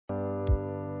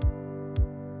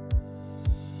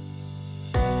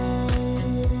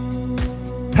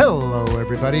Hello,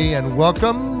 everybody, and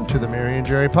welcome to the Mary and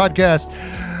Jerry podcast.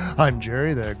 I'm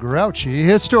Jerry, the grouchy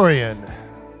historian.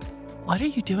 What are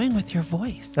you doing with your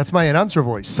voice? That's my announcer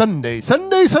voice. Sunday.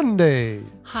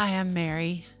 Hi, I'm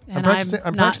Mary. I'm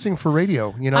practicing for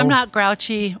radio, you know. I'm not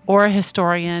grouchy or a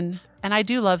historian, and I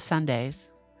do love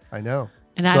Sundays. I know.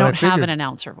 And I don't have an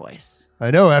announcer voice.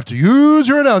 I know. I have to use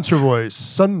your announcer voice.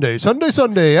 Sunday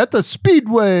at the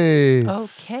Speedway.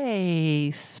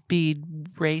 Okay, speed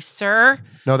racer.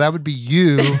 No, that would be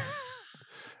you.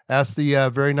 Ask the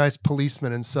very nice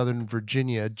policeman in Southern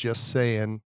Virginia, just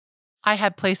saying. I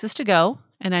had places to go,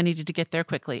 and I needed to get there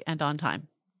quickly and on time.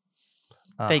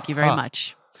 Thank you very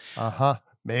much.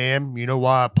 Ma'am, you know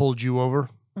why I pulled you over?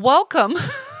 Welcome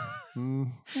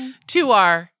to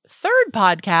our third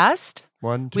podcast.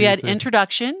 We had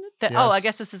introduction. Yes. Oh, I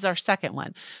guess this is our second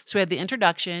one. So we had the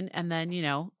introduction, and then,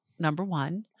 number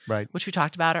one, right, which we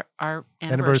talked about our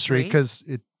anniversary, because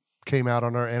it came out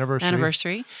on our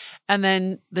anniversary. And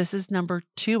then this is number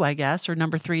two, I guess, or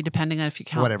number three, depending on if you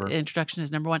count whatever. The introduction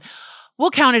as number one.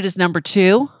 We'll count it as number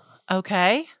two.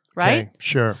 Okay, right? Okay,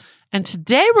 sure. And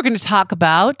today we're going to talk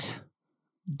about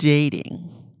dating.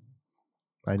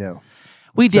 I know.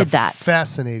 We did that.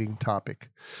 Fascinating topic.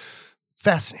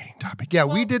 Yeah,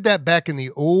 we did that back in the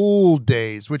old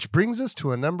days, which brings us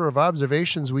to a number of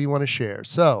observations we want to share.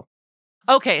 So,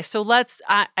 okay, so let's,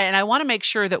 and I want to make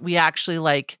sure that we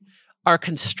actually are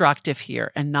constructive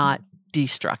here and not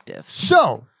destructive.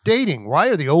 So, dating. Why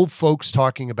are the old folks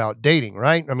talking about dating,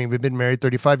 right? I mean, we've been married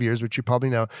 35 years, which you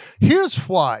probably know. Here's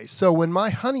why. So, when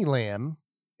my honey lamb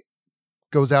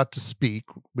goes out to speak,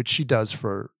 which she does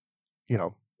for,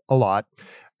 a lot,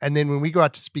 and then when we go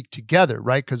out to speak together,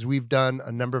 right? Because we've done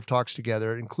a number of talks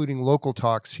together, including local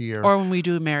talks here. Or when we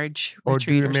do a marriage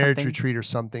retreat or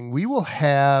something. We will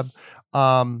have,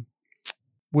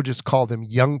 we'll just call them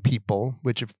young people,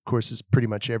 which of course is pretty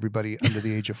much everybody under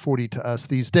the age of 40 to us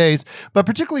these days, but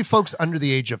particularly folks under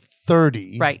the age of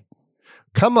 30. Right.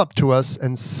 Come up to us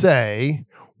and say,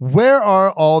 where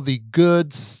are all the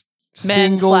good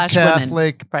single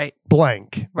Catholic right.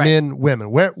 blank men, women?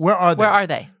 Where are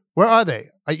they? Where are they?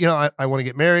 I want to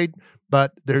get married,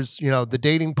 but there's, the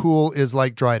dating pool is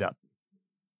dried up.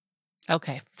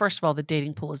 Okay. First of all, the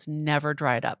dating pool is never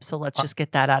dried up. So let's just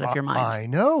get that out of your mind. I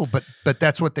know, but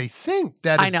that's what they think.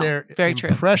 That is their Very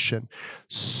impression.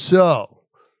 True.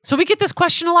 So we get this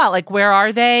question a lot, where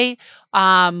are they?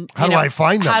 How do I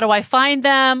find them? How do I find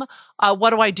them? What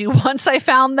do I do once I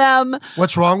found them?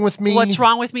 What's wrong with me? What's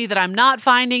wrong with me that I'm not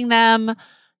finding them?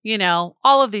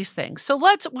 All of these things. So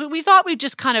we thought we'd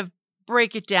just kind of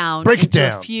break it down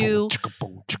into a few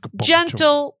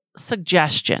gentle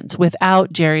suggestions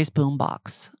without Jerry's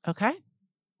boombox. Okay?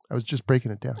 I was just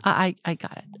breaking it down. I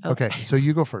got it. Okay, so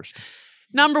you go first.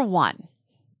 Number one,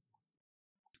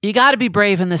 you got to be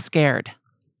brave in the scared.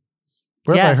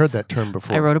 Where have I heard that term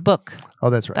before? I wrote a book. Oh,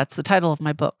 that's right. That's the title of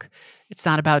my book. It's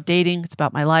not about dating. It's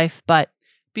about my life. But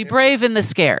be brave in the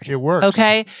scared. It works.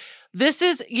 Okay? This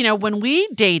is, when we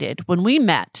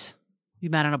met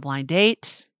on a blind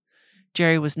date.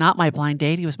 Jerry was not my blind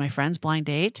date. He was my friend's blind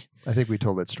date. I think we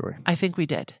told that story. I think we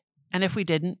did. And if we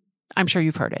didn't, I'm sure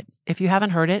you've heard it. If you haven't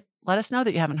heard it, let us know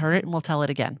that you haven't heard it and we'll tell it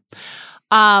again.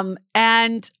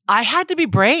 And I had to be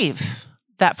brave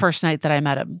that first night that I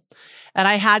met him. And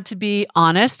I had to be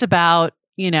honest about,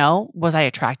 was I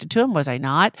attracted to him? Was I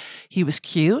not? He was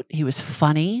cute. He was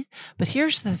funny. But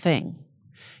here's the thing.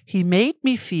 He made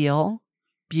me feel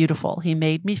beautiful. He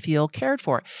made me feel cared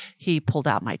for. He pulled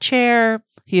out my chair.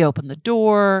 He opened the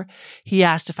door. He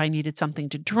asked if I needed something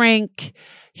to drink.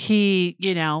 He,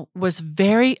 was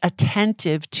very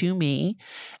attentive to me.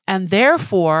 And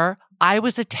therefore, I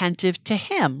was attentive to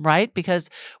him, right? Because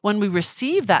when we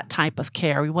receive that type of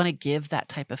care, we want to give that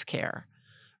type of care,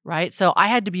 right? So I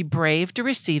had to be brave to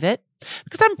receive it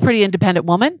because I'm a pretty independent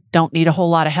woman. Don't need a whole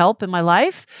lot of help in my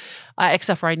life,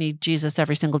 except for I need Jesus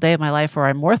every single day of my life or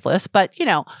I'm worthless. But,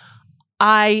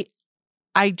 I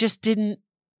just didn't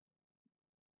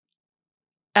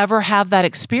ever have that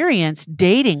experience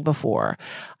dating before.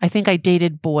 I think I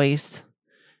dated boys,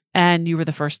 and you were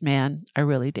the first man I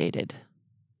really dated.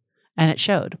 And it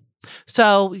showed.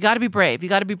 So you got to be brave. You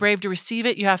got to be brave to receive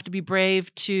it. You have to be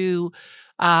brave to,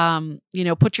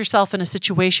 put yourself in a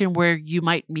situation where you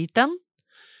might meet them,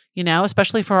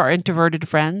 especially for our introverted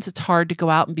friends. It's hard to go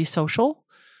out and be social.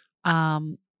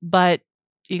 But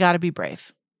you got to be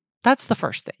brave. That's the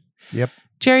first thing. Yep.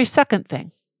 Jerry's second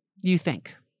thing, you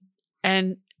think.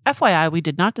 And FYI, we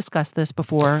did not discuss this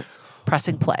before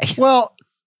pressing play. Well,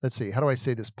 let's see. How do I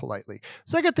say this politely?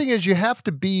 Second thing is you have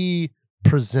to be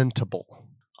presentable.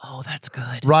 Oh, that's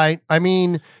good. Right? I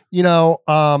mean,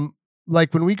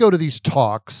 like when we go to these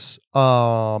talks,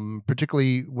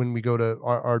 particularly when we go to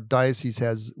our diocese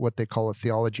has what they call a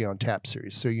Theology on Tap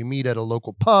series. So you meet at a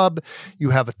local pub, you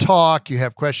have a talk, you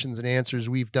have questions and answers.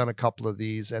 We've done a couple of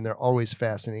these, and they're always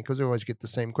fascinating because we always get the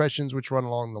same questions, which run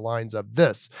along the lines of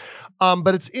this.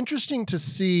 But it's interesting to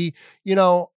see,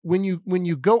 when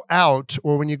you go out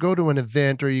or when you go to an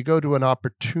event or you go to an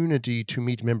opportunity to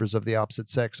meet members of the opposite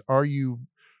sex, are you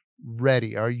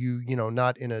ready? Are you,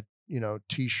 not in a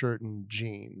t-shirt and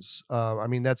jeans?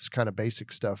 That's kind of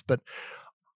basic stuff, but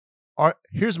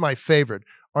here's my favorite.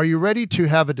 Are you ready to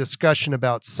have a discussion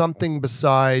about something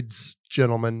besides,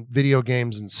 gentlemen, video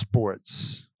games and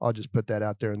sports? I'll just put that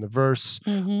out there in the verse.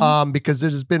 Because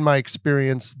it has been my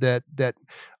experience that,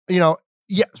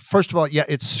 first of all,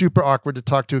 it's super awkward to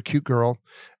talk to a cute girl,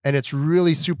 and it's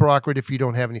really super awkward if you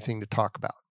don't have anything to talk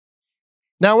about.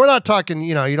 Now, we're not talking,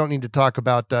 you don't need to talk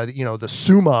about, the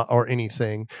Summa or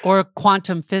anything. Or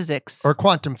quantum physics.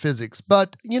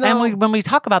 But, And when we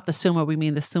talk about the Summa, we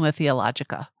mean the Summa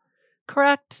Theologica.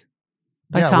 Correct?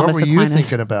 By Thomas what were you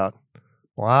thinking about?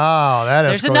 Wow, that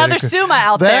There's another Summa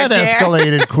out there, That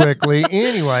escalated quickly.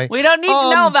 Anyway. We don't need to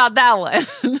know about that one.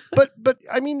 but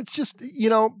it's just,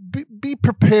 be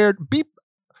prepared.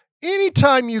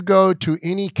 Anytime you go to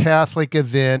any Catholic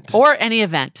event. Or any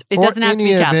event. It doesn't have to be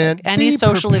Catholic. Any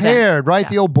social prepared, event. Right? Yeah.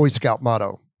 The old Boy Scout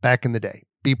motto back in the day.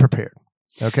 Be prepared.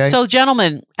 Okay? So,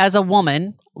 gentlemen, as a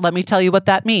woman, let me tell you what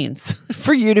that means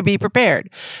for you to be prepared.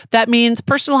 That means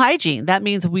personal hygiene. That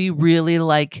means we really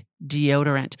like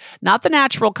deodorant. Not the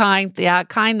natural kind, the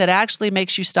kind that actually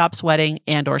makes you stop sweating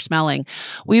and or smelling.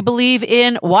 We believe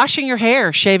in washing your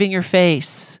hair, shaving your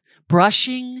face,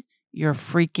 brushing your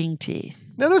freaking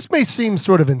teeth. Now, this may seem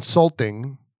sort of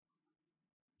insulting,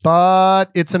 but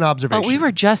it's an observation. But we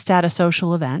were just at a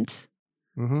social event,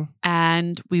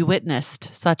 and we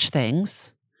witnessed such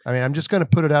things. I'm just going to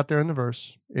put it out there in the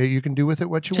verse. You can do with it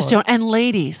what you want. Don't. And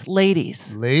ladies,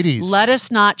 let us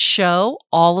not show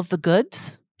all of the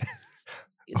goods.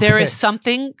 There is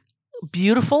something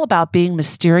beautiful about being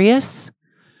mysterious.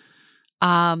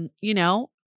 Maybe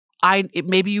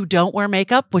you don't wear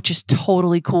makeup, which is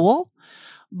totally cool,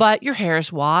 but your hair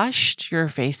is washed, your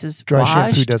face is Dry washed.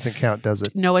 shampoo doesn't count, does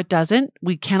it? No, it doesn't.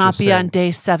 We cannot be on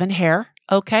day 7 hair.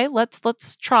 Okay, let's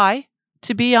try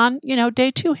to be on,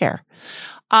 day 2 hair.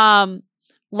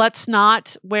 Let's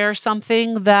not wear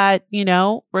something that,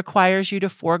 requires you to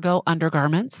forego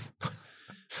undergarments.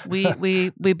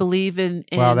 We believe in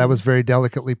Wow, that was very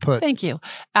delicately put. Thank you.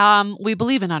 We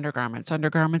believe in undergarments.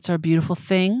 Undergarments are a beautiful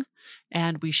thing,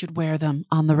 and we should wear them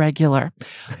on the regular.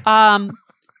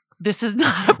 This is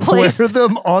not a place. Wear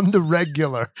them on the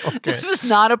regular. Okay. This is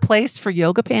not a place for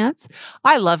yoga pants.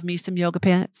 I love me some yoga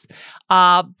pants.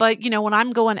 But when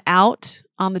I'm going out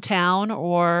on the town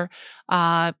or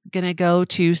going to go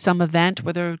to some event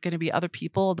where there are going to be other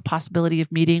people, the possibility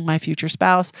of meeting my future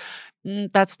spouse,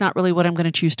 that's not really what I'm going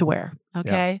to choose to wear.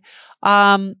 Okay.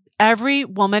 Yeah. Every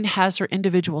woman has her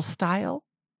individual style.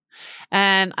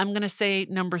 And I'm going to say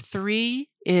number 3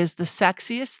 is the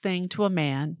sexiest thing to a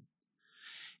man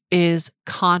is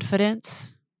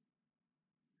confidence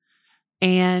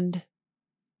and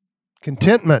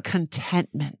contentment.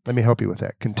 Let me help you with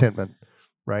that. Contentment,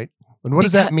 right? And what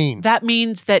does that mean? That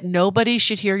means that nobody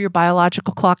should hear your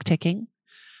biological clock ticking.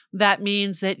 That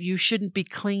means that you shouldn't be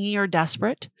clingy or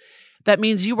desperate. That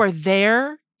means you are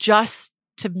there just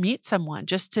to meet someone,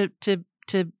 just to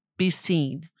be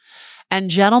seen. And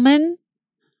gentlemen,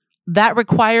 that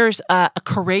requires a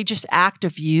courageous act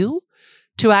of you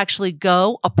to actually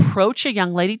go approach a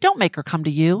young lady. Don't make her come to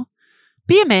you.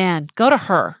 Be a man. Go to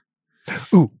her.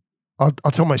 Ooh, I'll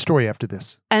tell my story after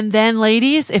this. And then,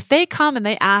 ladies, if they come and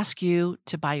they ask you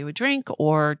to buy you a drink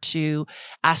or to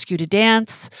ask you to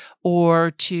dance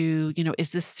or to,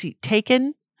 is this seat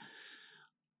taken?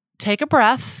 Take a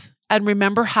breath and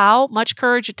remember how much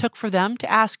courage it took for them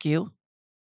to ask you,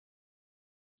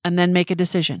 and then make a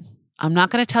decision. I'm not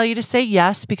going to tell you to say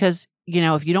yes because,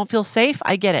 if you don't feel safe,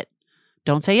 I get it.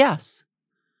 Don't say yes.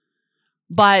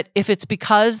 But if it's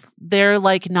because they're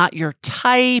not your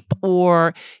type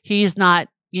or he's not,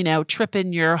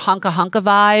 tripping your hunka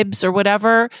vibes or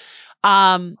whatever.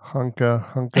 Hunka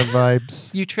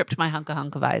vibes. You tripped my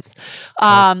hunka vibes.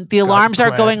 The alarms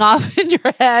are going off in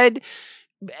your head.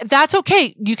 That's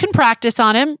okay. You can practice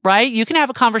on him, right? You can have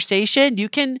a conversation. You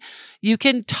can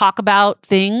talk about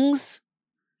things.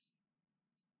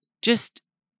 Just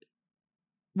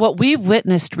what we've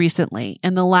witnessed recently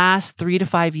in the last 3 to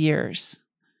 5 years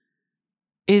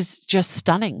is just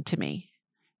stunning to me.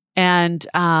 And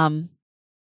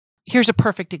here's a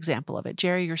perfect example of it.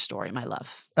 Jerry, your story, my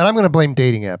love. And I'm going to blame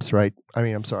dating apps, right? I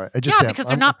mean, I'm sorry. I just because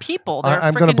they're not people. They're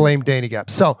I'm going to blame dating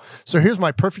apps. So here's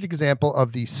my perfect example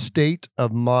of the state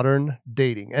of modern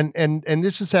dating. And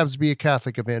this just happens to be a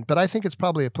Catholic event, but I think it's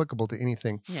probably applicable to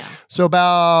anything. Yeah. So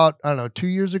about, I don't know, 2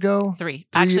 years ago?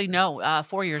 Actually, no,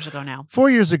 4 years ago now. 4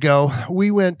 years ago,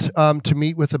 we went to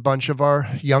meet with a bunch of our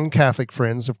young Catholic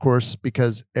friends, of course,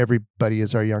 because everybody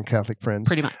is our young Catholic friends.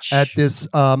 Pretty much. At this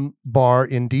bar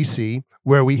in D.C.,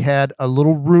 where we had a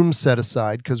little room set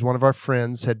aside because one of our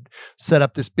friends had set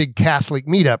up this big Catholic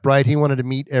meetup, right? He wanted to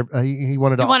meet, he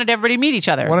wanted everybody to meet each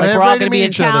other. Wanted like we're all going to be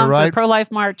in town other, right? for the pro-life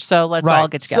march, so let's all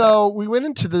get together. So we went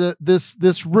into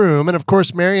this room, and of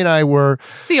course, Mary and I were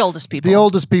the oldest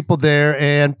people there,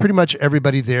 and pretty much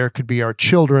everybody there could be our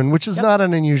children, which is not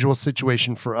an unusual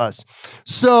situation for us.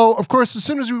 So, of course, as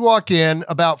soon as we walk in,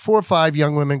 about 4 or 5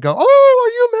 young women go, "Oh, are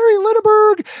you Mary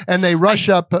Linneberg?" And they rush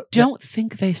up. Don't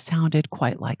think they sounded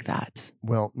quite like that.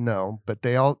 Well, no, but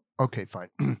they all, okay, fine.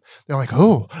 They're like,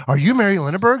 "Oh, are you Mary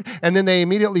Linneberg?" And then they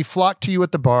immediately flocked to you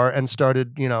at the bar and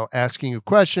started, asking you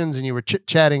questions, and you were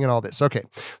chit-chatting and all this. Okay.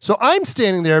 So I'm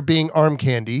standing there being arm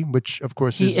candy, which of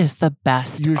course is the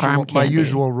best arm candy. My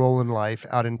usual role in life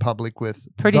out in public with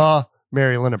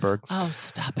Mary Linneberg. Oh,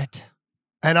 stop it.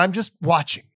 And I'm just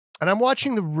watching. And I'm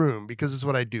watching the room because it's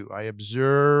what I do. I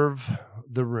observe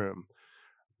the room.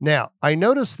 Now, I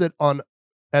noticed that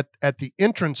at the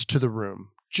entrance to the room,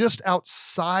 just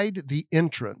outside the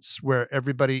entrance where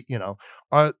everybody,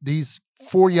 are these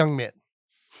 4 young men.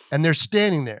 And they're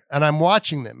standing there and I'm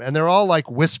watching them and they're all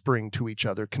like whispering to each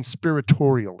other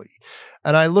conspiratorially.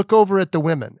 And I look over at the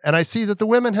women and I see that the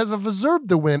women have observed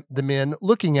the men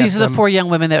looking at them. These are the 4 young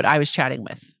women that I was chatting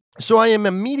with. So I am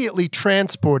immediately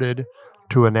transported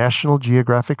to a National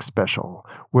Geographic special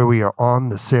where we are on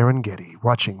the Serengeti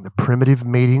watching the primitive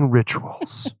mating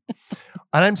rituals.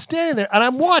 And I'm standing there and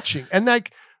I'm watching, and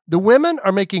like the women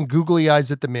are making googly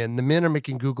eyes at the men are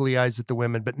making googly eyes at the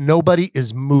women, but nobody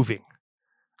is moving.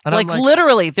 And like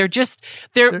literally, they're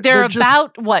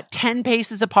about what 10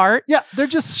 paces apart. Yeah, they're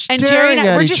just staring and Jerry and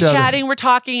I, at we're each just other. chatting, we're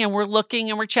talking, and we're looking,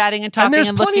 and we're chatting and talking. And there's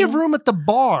and plenty looking. of room at the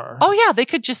bar. Oh yeah, they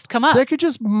could just come up. They could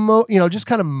just just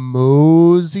kind of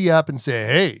mosey up and say,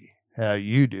 "Hey, how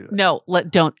you doing?" No,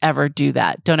 don't ever do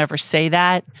that. Don't ever say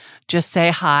that. Just say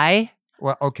hi.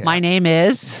 Well, okay. My name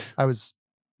is. I was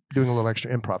doing a little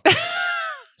extra improv.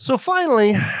 So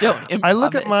finally, I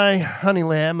look at my honey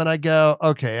lamb and I go,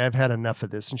 "Okay, I've had enough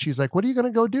of this." And she's like, "What are you going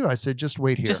to go do?" I said, "Just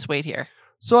wait here." Just wait here.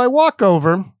 So I walk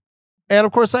over, and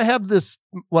of course I have this,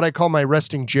 what I call my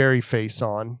resting Jerry face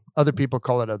on. Other people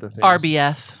call it other things.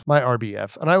 RBF. My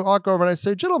RBF. And I walk over and I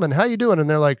say, "Gentlemen, how you doing?" And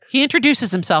they're like, he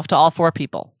introduces himself to all 4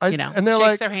 people, and they're shakes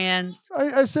like, their hands.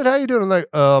 I said, "How you doing?" And they're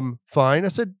like, fine. I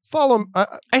said, "Follow me."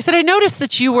 I said, I noticed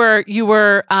that you were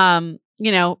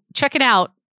checking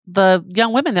out the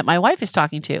young women that my wife is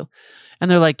talking to. And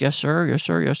they're like, "Yes, sir. Yes,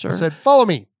 sir. Yes, sir." I said, "Follow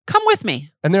me." Come with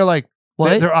me. And they're like,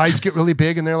 what? Their eyes get really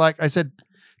big. And they're like, I said,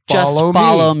 just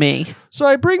follow me. So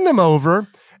I bring them over.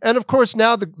 And of course,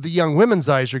 now the young women's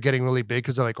eyes are getting really big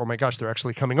because they're like, "Oh my gosh, they're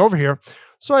actually coming over here."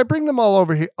 So I bring them all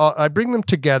over here. I bring them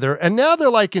together. And now they're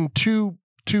like in two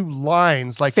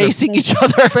lines, like facing each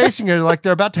other, like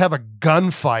they're about to have a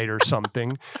gunfight or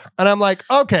something. And I'm like,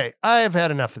 "Okay, I have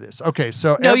had enough of this." Okay,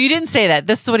 so no, you didn't say that.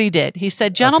 This is what he did. He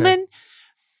said, "Gentlemen,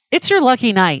 it's your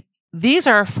lucky night. These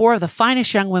are 4 of the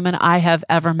finest young women I have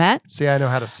ever met." See, I know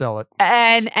how to sell it.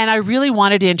 And I really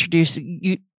wanted to introduce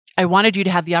you. I wanted you to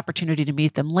have the opportunity to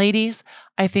meet them. Ladies,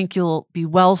 I think you'll be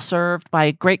well served by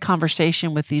a great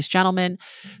conversation with these gentlemen.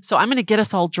 So I'm going to get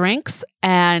us all drinks,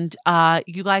 and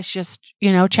you guys just,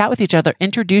 chat with each other,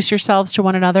 introduce yourselves to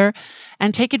one another,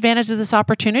 and take advantage of this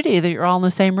opportunity that you're all in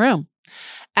the same room.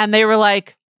 And they were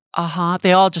like,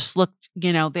 They all just looked,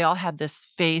 they all had this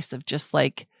face of just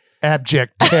like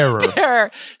abject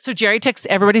terror. So Jerry takes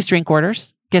everybody's drink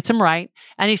orders, gets them right,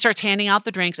 and he starts handing out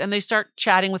the drinks, and they start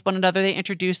chatting with one another. They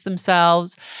introduce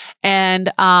themselves,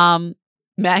 and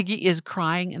Maggie is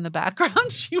crying in the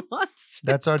background. She wants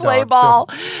to play ball.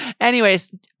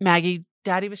 Anyways, Maggie,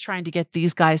 Daddy was trying to get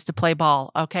these guys to play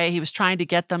ball, okay? He was trying to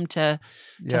get them to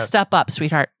step up,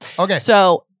 sweetheart. Okay.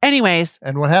 So anyways.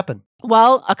 And what happened?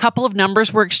 Well, a couple of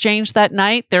numbers were exchanged that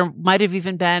night. There might have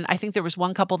even been, I think there was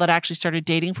one couple that actually started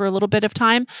dating for a little bit of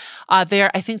time. I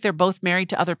think they're both married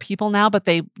to other people now, but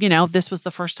they, this was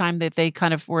the first time that they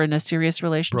kind of were in a serious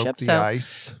relationship. Broke the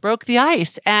ice. Broke the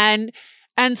ice. And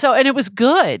And it was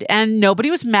good. And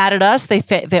nobody was mad at us.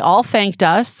 They all thanked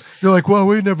us. They're like, well,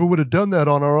 we never would have done that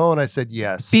on our own. I said,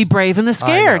 yes. Be brave and the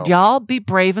scared, y'all. Be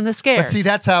brave and the scared. But see,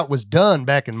 that's how it was done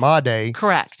back in my day.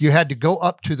 Correct. You had to go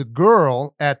up to the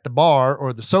girl at the bar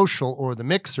or the social or the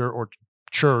mixer or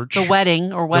church. The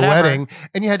wedding or whatever. The wedding.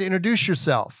 And you had to introduce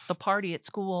yourself. The party at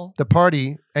school. The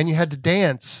party. And you had to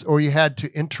dance or you had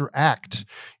to interact.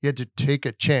 You had to take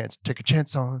a chance. Take a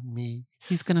chance on me.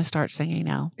 He's going to start singing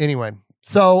now. Anyway.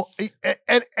 So,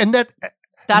 and that's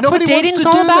what dating's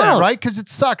all about. Right? Because it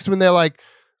sucks when they're like,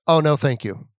 oh, no, thank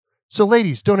you. So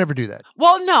ladies, don't ever do that.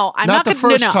 Well, no, I'm not going to.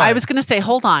 No, time. I was going to say,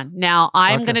 hold on. Now,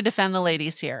 I'm going to defend the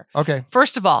ladies here. Okay.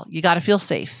 First of all, you got to feel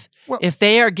safe. Well, if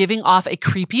they are giving off a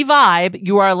creepy vibe,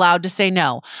 you are allowed to say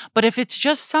no. But if it's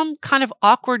just some kind of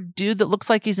awkward dude that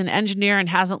looks like he's an engineer and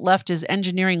hasn't left his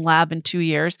engineering lab in 2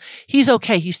 years, he's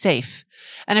okay. He's safe.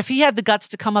 And if he had the guts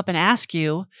to come up and ask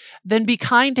you, then be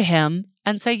kind to him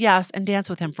and say yes and dance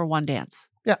with him for one dance.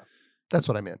 Yeah, that's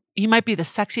what I meant. He might be the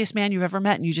sexiest man you've ever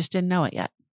met and you just didn't know it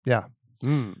yet. Yeah.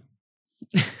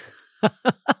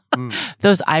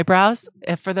 Those eyebrows,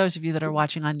 for those of you that are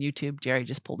watching on YouTube, Jerry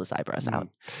just pulled his eyebrows out.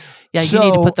 Yeah, you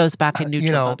need to put those back in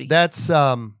neutral, Bubby. That's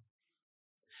what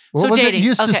was dating. It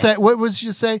used to say? What was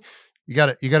you say? You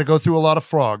got to go through a lot of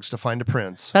frogs to find a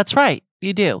prince. That's right.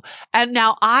 You do. And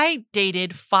now I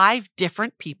dated 5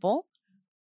 different people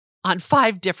on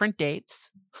 5 different dates,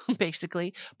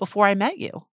 basically, before I met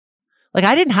you. Like,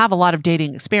 I didn't have a lot of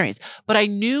dating experience, but I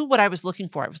knew what I was looking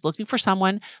for. I was looking for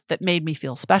someone that made me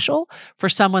feel special, for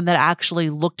someone that actually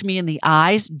looked me in the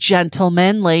eyes.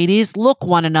 Gentlemen, ladies, look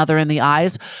one another in the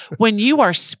eyes. When you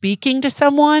are speaking to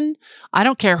someone, I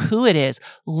don't care who it is,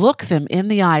 look them in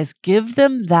the eyes. Give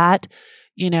them that,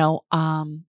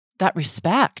 that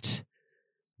respect,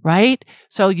 right?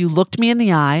 So you looked me in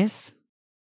the eyes,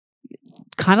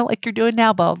 kind of like you're doing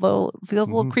now, but although it feels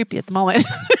a little creepy at the moment.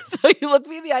 So you looked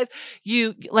me in the eyes.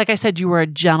 You, like I said, you were a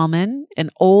gentleman,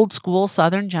 an old school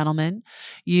Southern gentleman.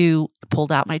 You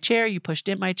pulled out my chair. You pushed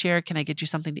in my chair. Can I get you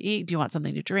something to eat? Do you want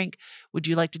something to drink? Would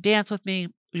you like to dance with me?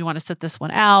 You want to sit this one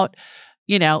out?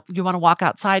 You want to walk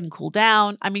outside and cool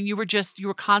down. I mean, you were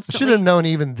constantly. I should have known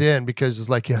even then because it's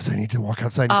like, yes, I need to walk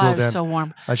outside and cool down. It was so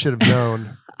warm. I should have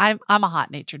known. I'm a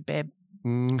hot-natured babe.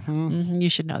 You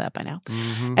should know that by now.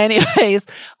 Mm-hmm. Anyways,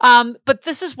 but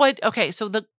this is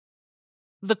so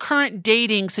the current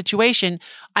dating situation,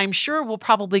 I'm sure we're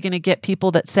probably going to get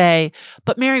people that say,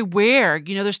 but Mary, where?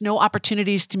 There's no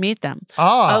opportunities to meet them.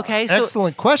 Okay. So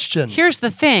excellent question. Here's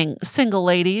the thing, single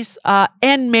ladies and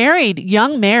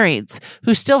young marrieds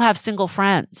who still have single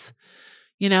friends,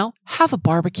 have a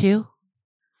barbecue,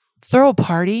 throw a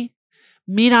party,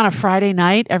 meet on a Friday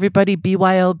night, everybody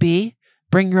BYOB,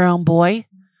 bring your own boy,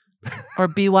 or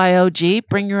BYOG,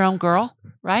 bring your own girl.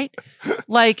 Right?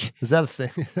 Like, is that a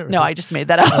thing? No, I just made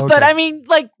that up. Okay. But I mean,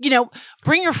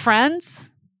 bring your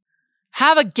friends,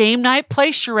 have a game night,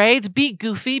 play charades, be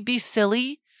goofy, be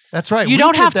silly. That's right. You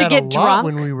don't have to get drunk.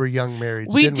 When we were young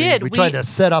marrieds, we did. We tried to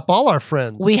set up all our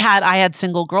friends. I had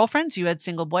single girlfriends. You had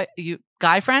single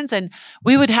guy friends, and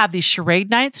we would have these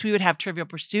charade nights. We would have Trivial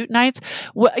Pursuit nights.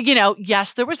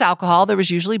 Yes, there was alcohol. There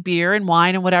was usually beer and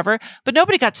wine and whatever, but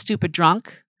nobody got stupid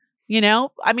drunk.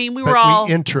 I mean, we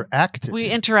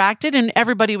interacted and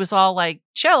everybody was all like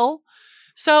chill.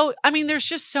 So, I mean, there's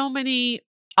just so many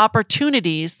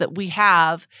opportunities that we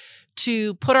have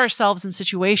to put ourselves in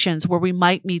situations where we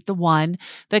might meet the one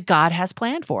that God has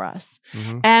planned for us.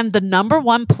 Mm-hmm. And the number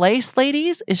one place,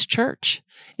 ladies, is church.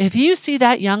 If you see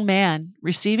that young man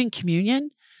receiving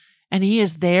communion and he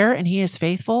is there and he is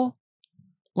faithful,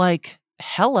 like,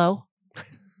 hello.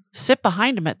 Sit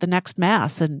behind him at the next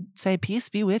mass and say, peace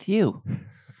be with you.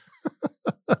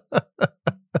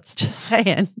 Just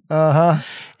saying.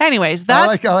 Anyways,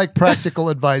 I like practical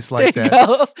advice like that.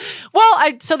 Go.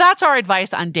 Well, so that's our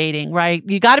advice on dating, right?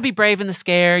 You got to be brave and the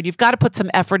scared. You've got to put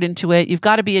some effort into it. You've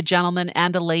got to be a gentleman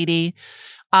and a lady.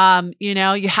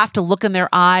 You have to look in their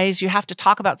eyes. You have to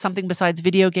talk about something besides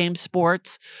video games,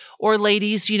 sports, or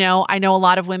ladies. I know a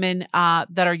lot of women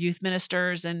that are youth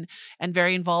ministers and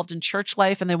very involved in church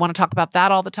life, and they want to talk about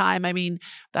that all the time. I mean,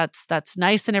 that's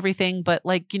nice and everything, but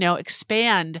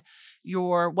expand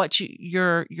your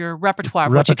repertoire,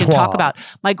 what you can talk about.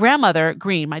 My grandmother,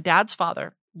 Green, my dad's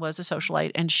father, was a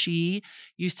socialite, and she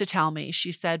used to tell me,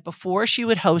 she said before she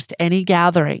would host any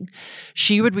gathering,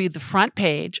 she would read the front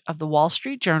page of the Wall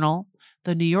Street Journal,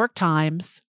 the New York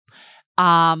Times,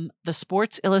 the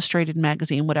Sports Illustrated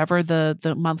magazine, whatever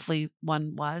the monthly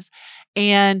one was,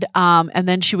 and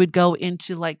then she would go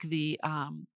into the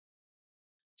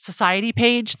society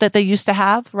page that they used to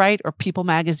have, right? Or People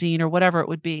magazine or whatever it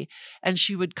would be. And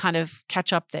she would kind of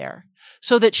catch up there.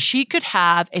 so that she could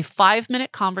have a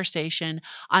 5-minute conversation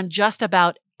on just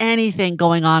about anything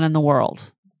going on in the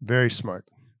world. Very smart.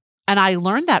 And I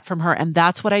learned that from her. And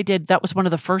that's what I did. That was one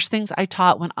of the first things I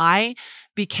taught when I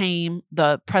became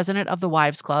the president of the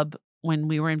Wives Club when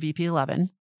we were in VP 11.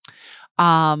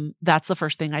 That's the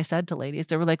first thing I said to ladies.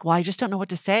 They were like, well, I just don't know what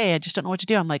to say. I just don't know what to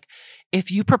do. I'm like,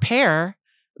 if you prepare,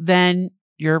 then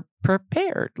you're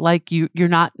prepared. Like you're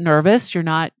not nervous. You're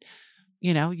not,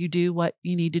 you do what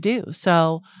you need to do.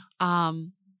 So, there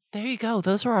you go.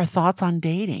 Those are our thoughts on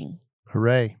dating.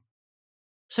 Hooray.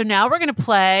 So now we're going to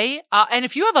play. And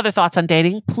if you have other thoughts on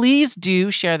dating, please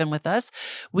do share them with us.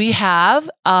 We have,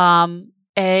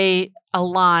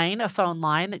 a phone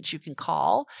line that you can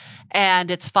call,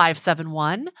 and it's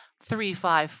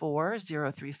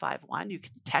 571-354-0351. You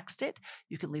can text it.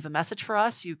 You can leave a message for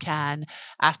us. You can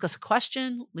ask us a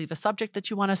question, leave a subject that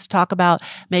you want us to talk about,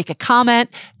 make a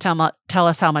comment, tell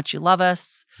us how much you love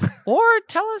us, or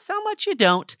tell us how much you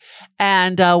don't.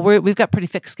 And we've got pretty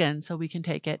thick skin, so we can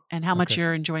take it, and how much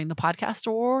you're enjoying the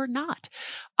podcast or not.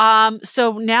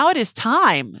 So now it is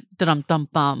time.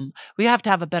 Dum-dum-bum. We have to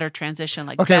have a better transition.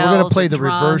 Like okay, we're going to play the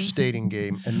drums. reverse dating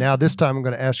game. And now this time I'm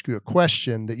going to ask you a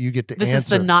question that you get to answer. This is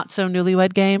the not so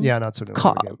newlywed game? Yeah, not so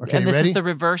newlywed game. Okay, and this ready? is the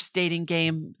reverse dating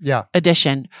game Yeah.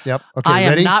 edition. Yep. Okay, I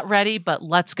ready? am not ready, but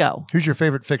let's go. Who's your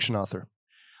favorite fiction author?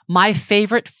 My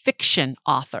favorite fiction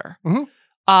author. Mhm.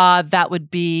 That would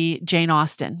be Jane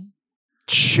Austen.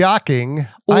 Shocking.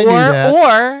 I knew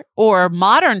that. Or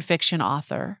modern fiction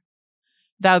author.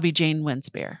 That would be Jane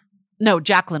Winspear. No,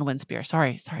 Jacqueline Winspear.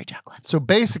 Sorry, Jacqueline. So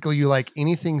basically you like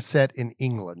anything set in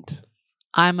England.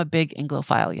 I'm a big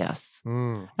Anglophile, yes.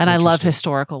 And I love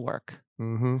historical work.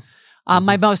 Mm-hmm.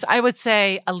 I would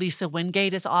say Elisa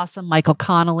Wingate is awesome. Michael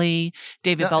Connolly,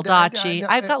 David Baldacci.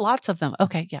 I've got lots of them.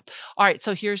 Okay, yeah. All right,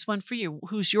 so here's one for you.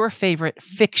 Who's your favorite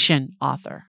fiction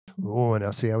author? Oh, now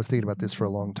see, I was thinking about this for a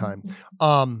long time.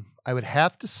 I would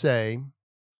have to say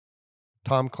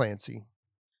Tom Clancy.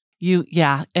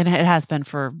 And it has been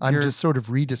for I'm just sort of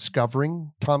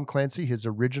rediscovering Tom Clancy, his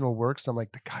original works. I'm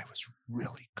like, the guy was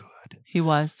really good. He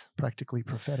was. Practically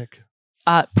prophetic.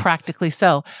 Practically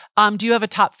so. Do you have a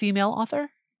top female author?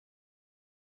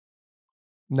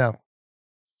 No.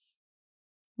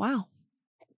 Wow.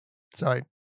 Sorry.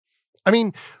 I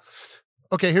mean,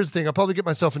 okay, here's the thing. I'll probably get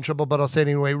myself in trouble, but I'll say it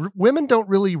anyway. Women don't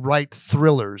really write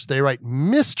thrillers. They write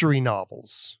mystery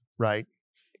novels, right?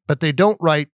 But they don't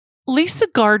write. Lisa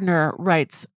Gardner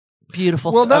writes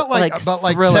beautiful. Well, not like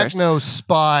thrillers. techno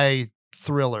spy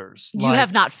thrillers. You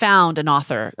have not found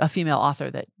a female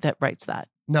author that writes that.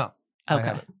 No.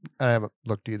 Okay. I haven't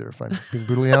looked either, if I'm being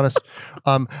brutally honest.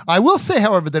 I will say,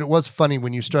 however, that it was funny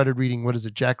when you started reading, what is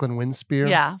it, Jacqueline Winspear?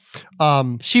 Yeah.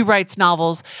 She writes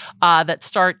novels that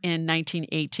start in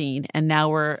 1918, and now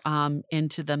we're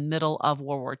into the middle of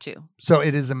World War II. So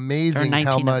it is amazing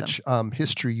how much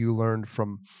history you learned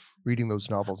from reading those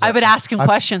novels. I would ask him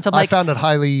questions. I found it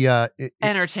highly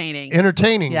entertaining.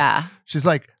 Entertaining. Yeah. She's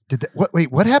like,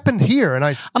 what happened here? And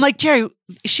I'm like, Jerry,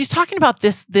 she's talking about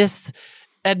this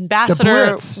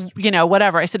ambassador,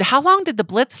 whatever. I said, how long did the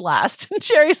Blitz last? And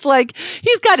Jerry's like,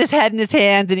 he's got his head in his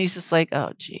hands and he's just like,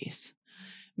 oh, geez.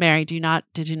 Mary,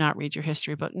 did you not read your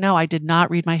history book? No, I did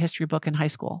not read my history book in high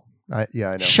school. I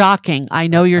know. Shocking. I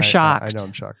know you're shocked. I know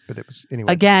I'm shocked, but it was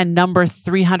anyway. Again, number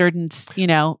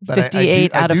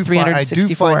 358 out of 364. I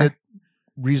do find it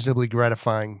reasonably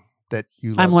gratifying that you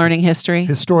love I'm learning history.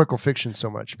 Historical fiction so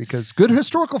much, because good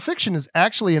historical fiction is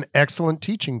actually an excellent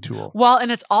teaching tool. Well,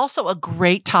 and it's also a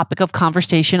great topic of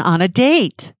conversation on a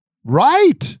date.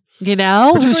 Right.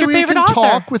 Who's your favorite author?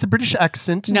 Talk with a British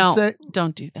accent and say,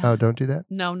 don't do that. Oh, don't do that?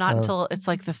 No, not until it's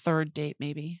like the third date,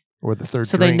 maybe. Or the third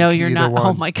so drink. They know you're not. One.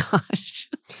 Oh my gosh.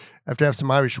 After I have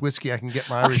some Irish whiskey, I can get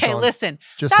my Irish on. Okay, listen.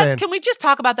 Saying. Can we just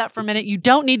talk about that for a minute? You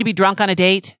don't need to be drunk on a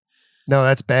date. No,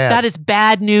 that's bad. That is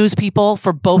bad news, people,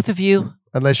 for both of you.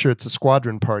 Unless it's a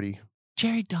squadron party.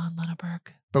 Jerry Don Lunneberg.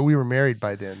 But we were married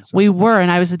by then. So. We were,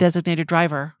 and I was a designated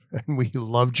driver. And we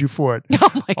loved you for it. Oh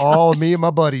my gosh. All me and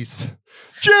my buddies.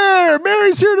 Jer,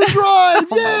 Mary's here to drive.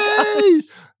 Yay! I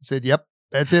said, yep,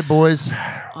 that's it, boys.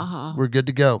 We're good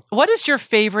to go. What is your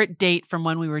favorite date from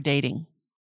when we were dating?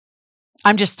 I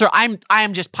am just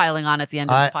piling on at the end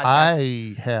of this podcast.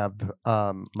 I have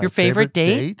my your favorite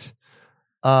date?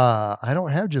 I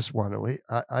don't have just one.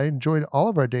 I enjoyed all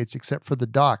of our dates except for the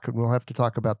doc, and we'll have to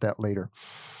talk about that later.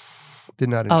 Did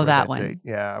not enjoy that one. date.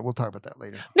 Yeah, we'll talk about that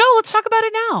later. No, let's talk about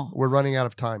it now. We're running out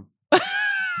of time.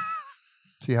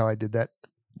 See how I did that?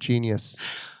 Genius.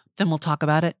 then we'll talk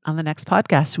about it on the next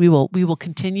podcast. We will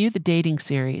continue the dating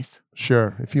series.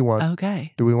 Sure, if you want.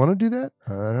 Okay. Do we want to do that?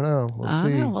 I don't know. We'll see.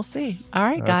 Know. We'll see. All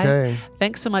right, guys. Okay.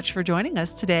 Thanks so much for joining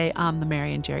us today on the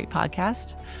Mary and Jerry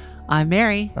podcast. I'm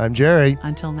Mary. I'm Jerry.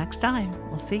 Until next time,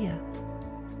 we'll see you.